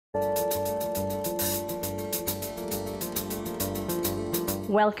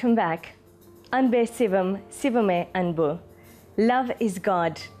Welcome back. Anbe Sivam, Sivame Anbu. Love is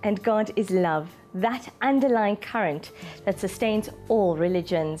God and God is love, that underlying current that sustains all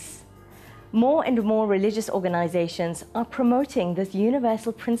religions. More and more religious organizations are promoting this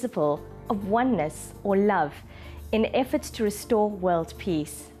universal principle of oneness or love in efforts to restore world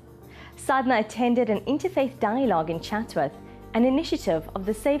peace. Sadhna attended an interfaith dialogue in Chatworth, an initiative of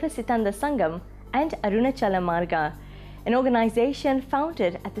the Seva Sitanda Sungum and Arunachala Marga, an organization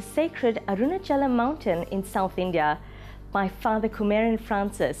founded at the sacred Arunachala mountain in South India by Father Kumaran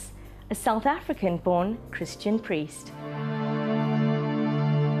Francis, a South African-born Christian priest.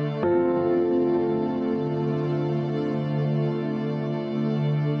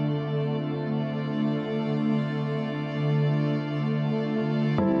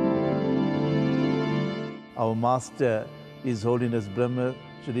 Our Master, His Holiness Brahma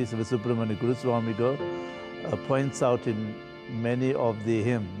Shri Sivasubramanya Guru Swamigal, points out in many of the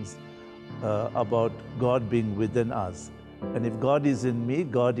hymns about God being within us. And if God is in me,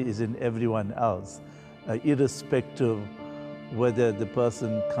 God is in everyone else, irrespective whether the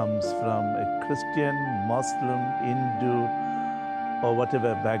person comes from a Christian, Muslim, Hindu, or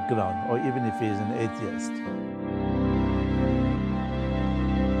whatever background, or even if he is an atheist.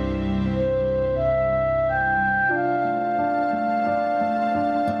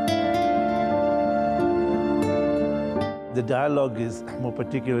 The dialogue is more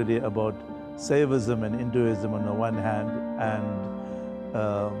particularly about Saivism and Hinduism on the one hand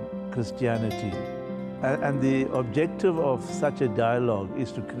and Christianity. And the objective of such a dialogue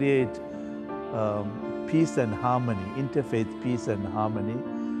is to create peace and harmony, interfaith peace and harmony.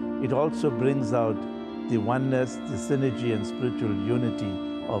 It also brings out the oneness, the synergy and spiritual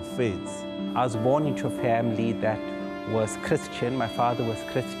unity of faiths. I was born into a family that was Christian. My father was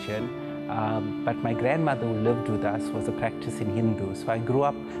Christian. But my grandmother who lived with us was a practicing Hindu. So I grew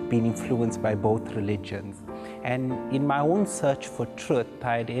up being influenced by both religions. And in my own search for truth,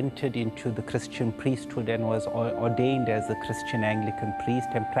 I had entered into the Christian priesthood and was ordained as a Christian Anglican priest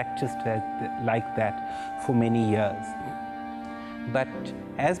and practiced like that for many years. But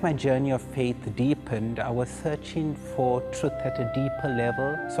as my journey of faith deepened, I was searching for truth at a deeper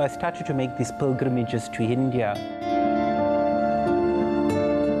level. So I started to make these pilgrimages to India.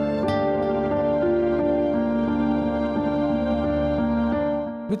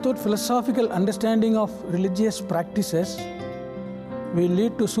 Without philosophical understanding of religious practices, we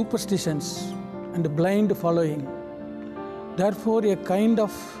lead to superstitions and blind following. Therefore, a kind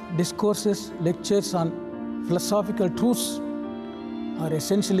of discourses, lectures on philosophical truths are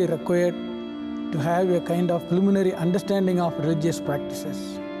essentially required to have a kind of preliminary understanding of religious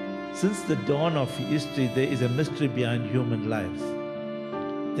practices. Since the dawn of history, there is a mystery behind human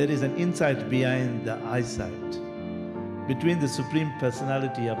life. There is an insight behind the eyesight. Between the Supreme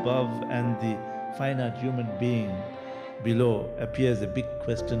Personality above and the finite human being below appears a big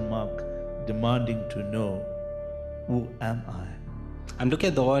question mark demanding to know, who am I? I'm looking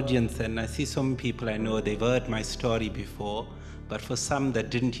at the audience and I see so many people I know, they've heard my story before, but for some that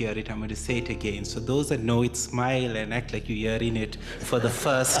didn't hear it, I'm going to say it again. So those that know it, smile and act like you're hearing it for the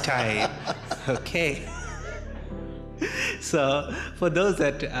first time, okay? So for those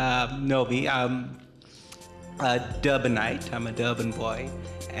that know me, a Durbanite, I'm a Durban boy,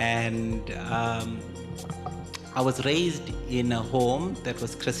 and I was raised in a home that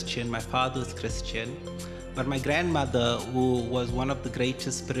was Christian. My father was Christian, but my grandmother, who was one of the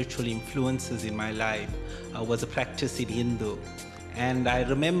greatest spiritual influences in my life, was a practicing Hindu. And I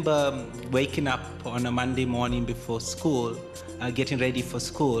remember waking up on a Monday morning before school, getting ready for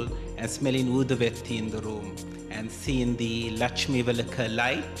school, and smelling Udavetti in the room, and seeing the Lakshmi Velaka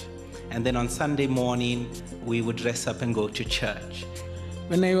light. And then on Sunday morning, we would dress up and go to church.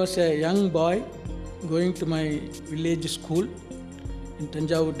 When I was a young boy, going to my village school in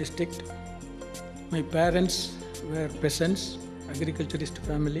Tanjavur district, my parents were peasants, agriculturist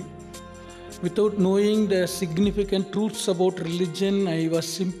family. Without knowing the significant truths about religion, I was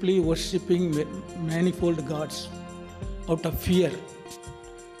simply worshipping manifold gods out of fear.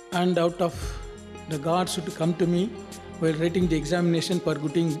 And out of the gods would come to me while writing the examination for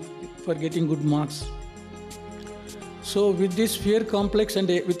getting good marks. So with this fear complex and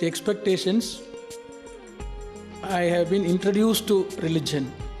with expectations, I have been introduced to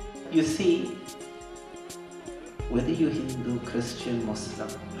religion. You see, whether you're Hindu, Christian, Muslim,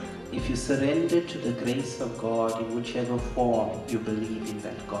 if you surrender to the grace of God in whichever form you believe in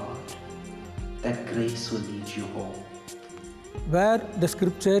that God, that grace will lead you home. Where the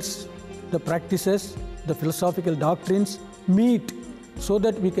scriptures, the practices, the philosophical doctrines meet so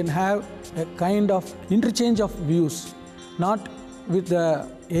that we can have a kind of interchange of views, not with the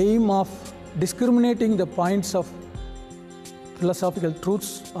aim of discriminating the points of philosophical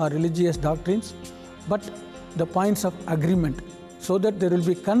truths or religious doctrines, but the points of agreement, so that there will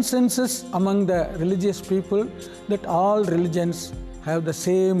be consensus among the religious people that all religions have the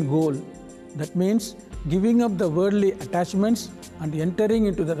same goal. That means giving up the worldly attachments and entering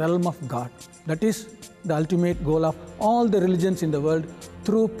into the realm of God. That is the ultimate goal of all the religions in the world,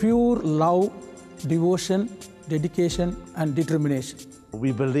 through pure love, devotion, dedication and determination.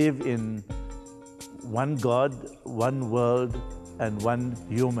 We believe in one God, one world and one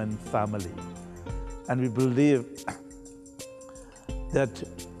human family. And we believe that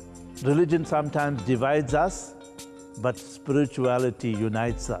religion sometimes divides us, but spirituality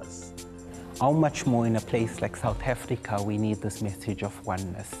unites us. How much more in a place like South Africa we need this message of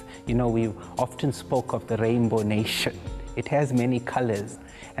oneness. You know, we often spoke of the rainbow nation. It has many colors.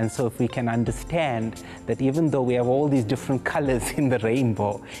 And so if we can understand that even though we have all these different colors in the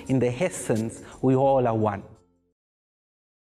rainbow, in the essence, we all are one.